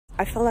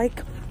I feel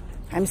like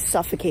I'm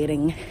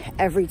suffocating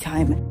every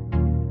time.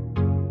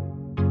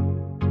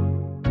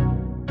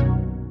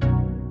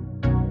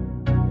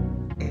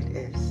 It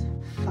is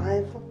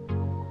 5.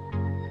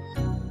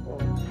 Oh,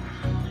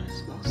 it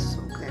smells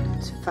so good.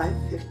 It's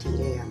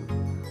 5:50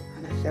 a.m.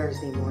 on a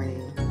Thursday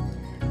morning,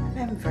 and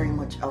I'm very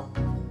much up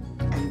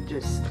and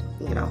just,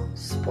 you know,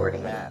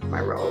 sporting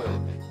my robe.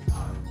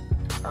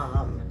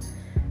 I'm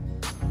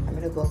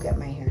gonna go get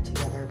my hair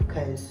together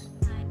because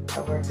I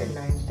work at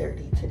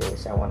 9:30 today,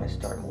 so I want to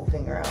start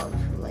moving around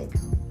from like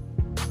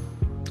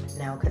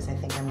now, because I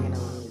think I'm gonna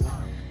leave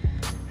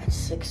at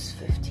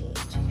 6:15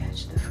 to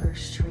catch the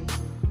first train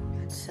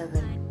at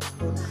 7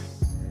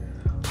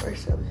 or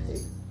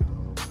something.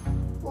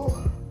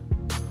 Oh.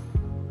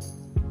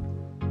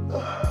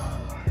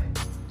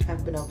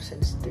 I've been up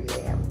since 3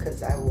 a.m.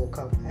 because I woke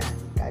up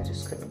and I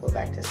just couldn't go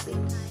back to sleep.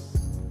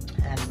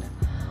 And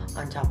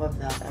on top of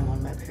that, I'm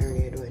on my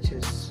period, which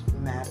is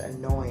mad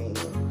annoying.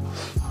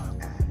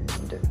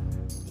 And,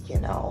 you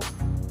know,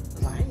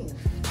 life.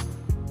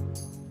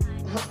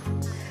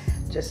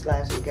 Just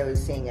last week I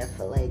was saying I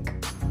feel like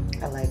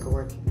I like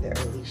working the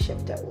early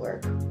shift at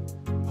work.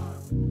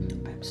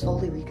 But I'm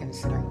slowly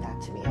reconsidering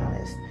that, to be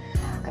honest.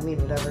 I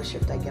mean, whatever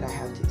shift I get, I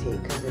have to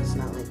take, because it's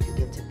not like you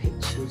get to pick,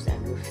 choose,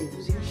 and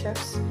refuse your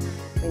shifts.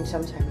 I mean,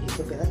 sometimes you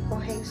could be like, oh,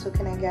 hey, so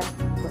can I get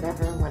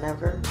whatever,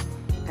 whenever?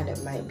 And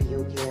it might be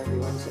okay every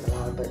once in a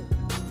while, but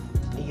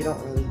you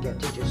don't really get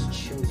to just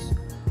choose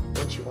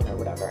what you want or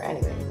whatever.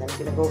 Anyway, I'm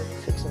gonna go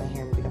fix my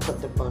hair. I'm gonna put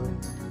the bun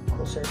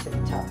closer to the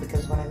top,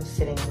 because when I'm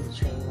sitting in the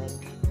train,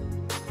 like,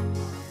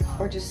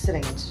 or just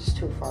sitting, it's just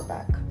too far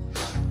back.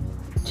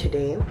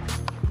 Today,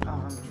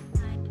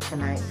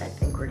 tonight, I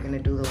think we're gonna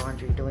do the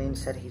laundry. Dwayne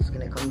said he's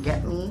gonna come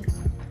get me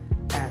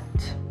at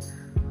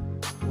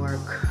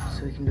work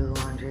so we can do the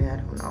laundry. I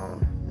don't know,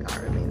 I'm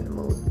not really in the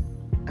mood,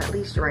 at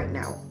least right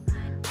now.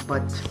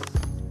 But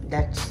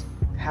that's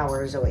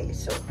hours away,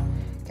 so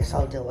I guess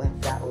I'll deal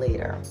with that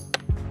later.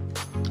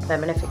 But I'm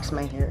gonna fix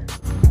my hair.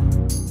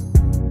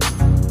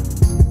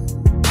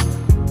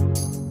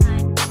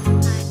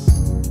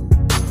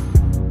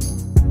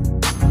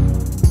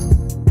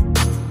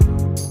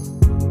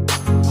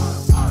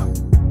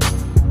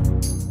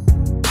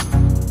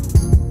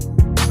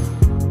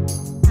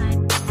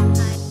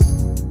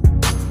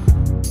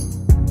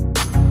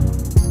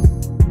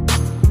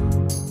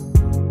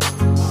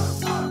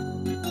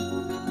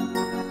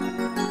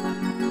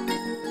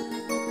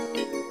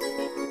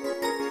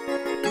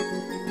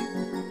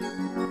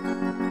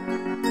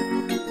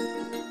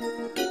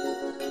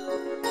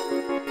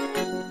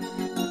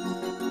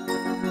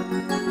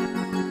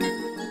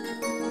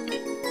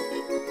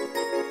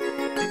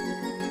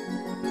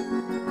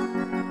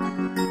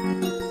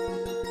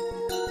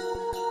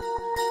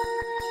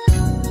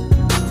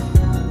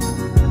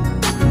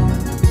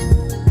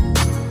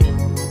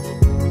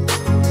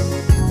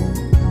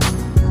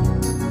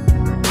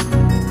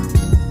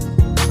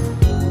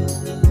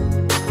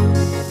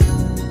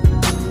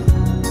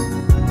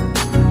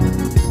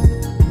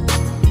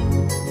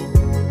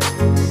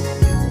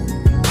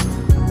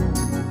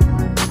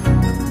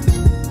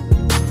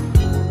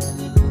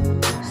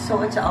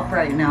 So it's up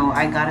right now.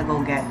 I gotta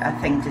go get a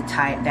thing to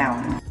tie it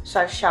down.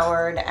 So I've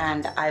showered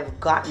and I've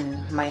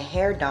gotten my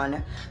hair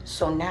done.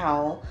 So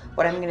now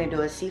what I'm gonna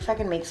do is see if I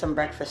can make some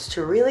breakfast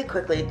too really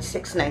quickly. It's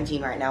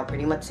 6:19 right now,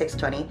 pretty much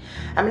 6:20.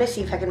 I'm gonna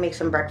see if I can make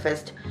some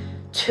breakfast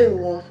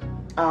to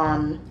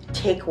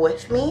take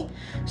with me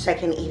so I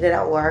can eat it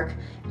at work.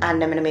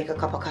 And I'm gonna make a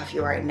cup of coffee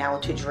right now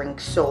to drink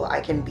so I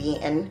can be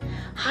in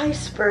high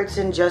spirits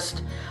and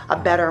just a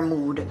better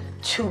mood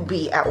to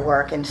be at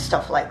work and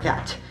stuff like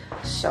that.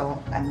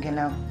 So I'm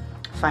gonna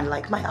find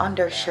like my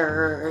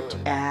undershirt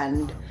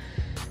and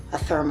a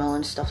thermal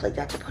and stuff like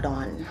that to put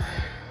on.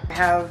 I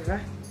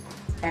have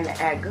an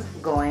egg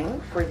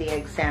going for the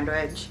egg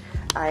sandwich.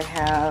 I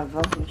have,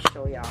 let me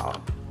show y'all,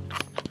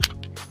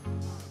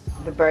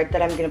 the bread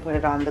that I'm gonna put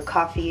it on. The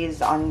coffee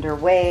is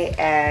underway,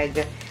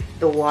 egg,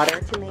 the water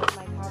to make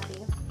my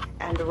coffee.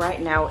 And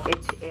right now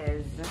it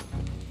is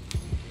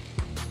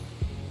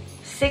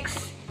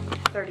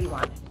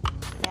 6:31.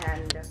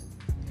 And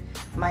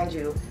mind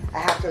you, I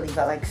have to leave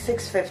at like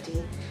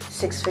 6:50,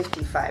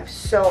 6:55.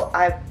 So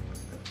I've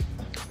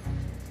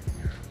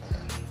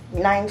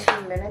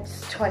 19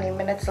 minutes, 20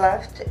 minutes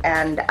left,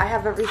 and I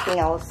have everything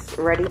else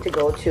ready to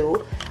go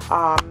too.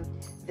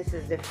 This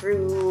is the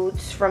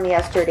fruits from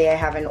yesterday. I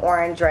have an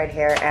orange right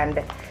here,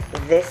 and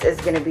this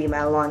is gonna be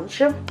my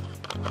lunch.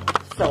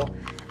 So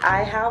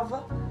I have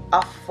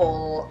a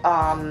full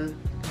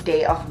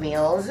day of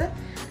meals.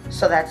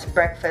 So that's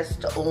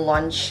breakfast,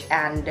 lunch,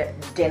 and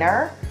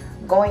dinner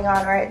going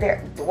on right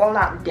there. Well,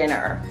 not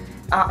dinner,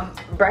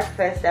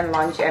 breakfast and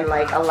lunch and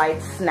like a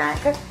light snack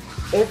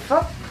if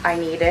I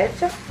need it.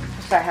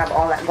 So I have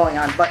all that going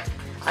on, but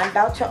I'm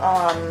about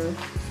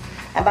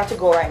to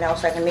go right now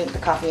so I can make the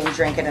coffee and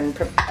drink it and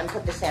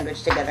put the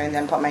sandwich together and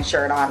then put my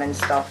shirt on and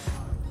stuff.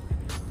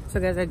 So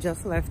guys, I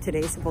just left.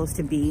 Today's supposed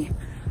to be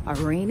a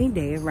rainy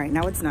day. Right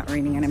now it's not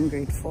raining and I'm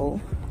grateful.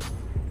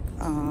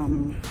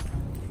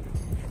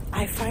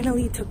 I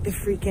finally took the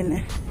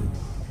freaking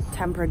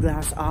tempered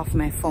glass off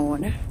my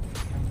phone,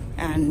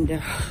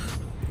 and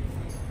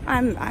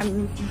I'm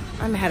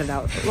headed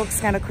out. It looks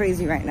kind of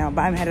crazy right now,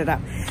 but I'm headed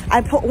out.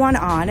 I put one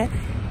on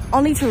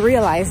only to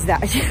realize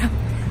that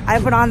I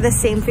put on the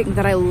same thing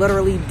that I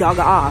literally dug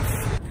off.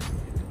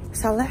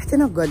 So I left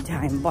in a good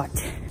time, but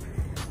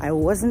I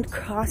wasn't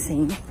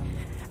crossing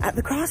at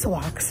the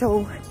crosswalk,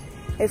 so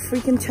it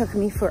freaking took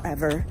me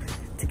forever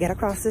to get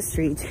across the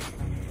street.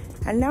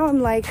 And now I'm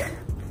like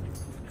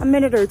a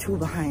minute or two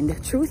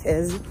behind. Truth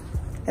is,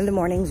 in the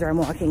mornings where I'm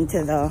walking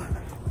to the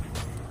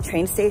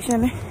train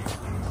station,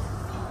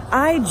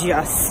 I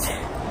just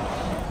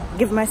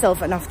give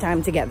myself enough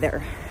time to get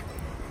there.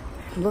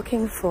 I'm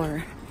looking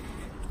for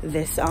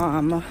this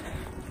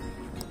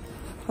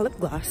lip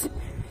gloss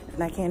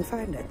and I can't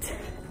find it.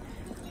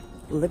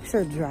 Lips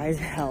are dry as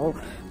hell.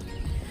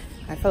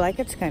 I feel like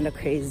it's kind of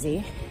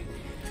crazy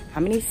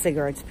how many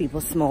cigarettes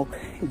people smoke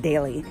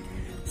daily.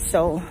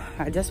 So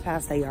I just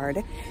passed a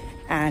yard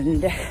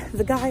and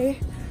the guy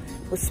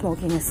was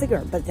smoking a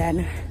cigarette, but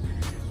then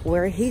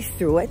where he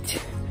threw it,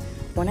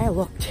 when I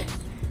looked,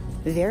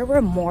 there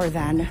were more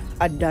than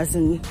a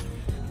dozen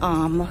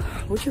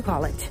what you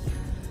call it,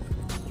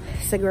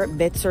 cigarette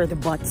bits or the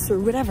butts or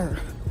whatever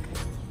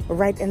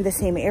right in the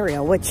same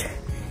area, which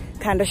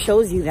kind of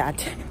shows you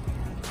that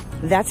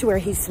that's where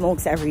he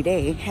smokes every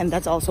day, and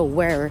that's also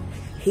where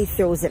he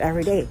throws it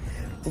every day,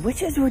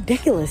 which is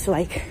ridiculous.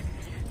 Like,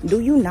 do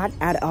you not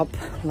add up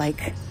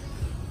like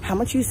how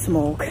much you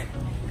smoke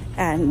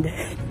and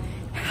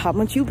how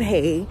much you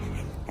pay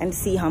and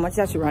see how much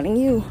that's running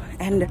you?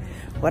 And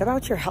what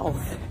about your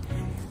health?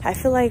 I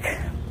feel like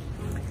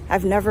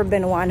I've never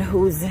been one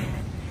who's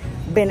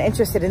been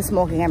interested in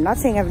smoking. I'm not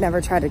saying I've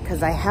never tried it,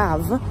 because I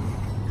have.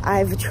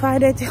 I've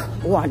tried it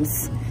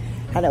once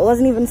and it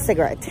wasn't even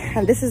cigarette.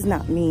 And this is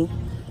not me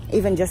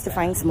even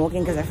justifying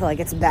smoking, because I feel like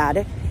it's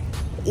bad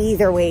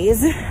either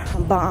ways.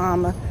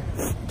 But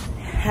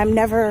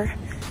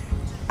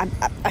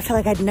I feel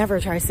like I'd never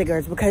try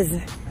cigarettes because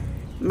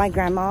my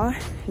grandma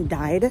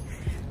died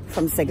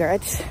from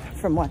cigarettes,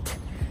 from what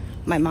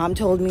my mom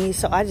told me.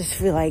 So I just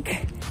feel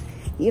like,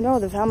 you know,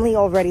 the family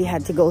already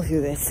had to go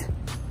through this.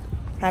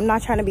 I'm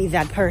not trying to be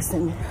that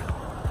person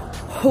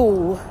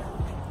who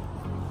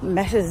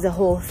messes the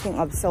whole thing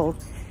up. So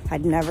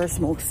I'd never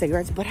smoke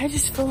cigarettes, but I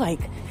just feel like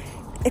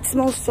it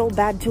smells so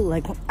bad too.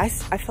 Like I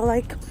feel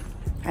like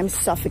I'm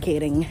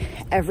suffocating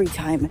every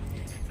time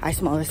I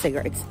smell the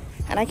cigarettes,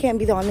 and I can't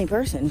be the only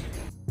person.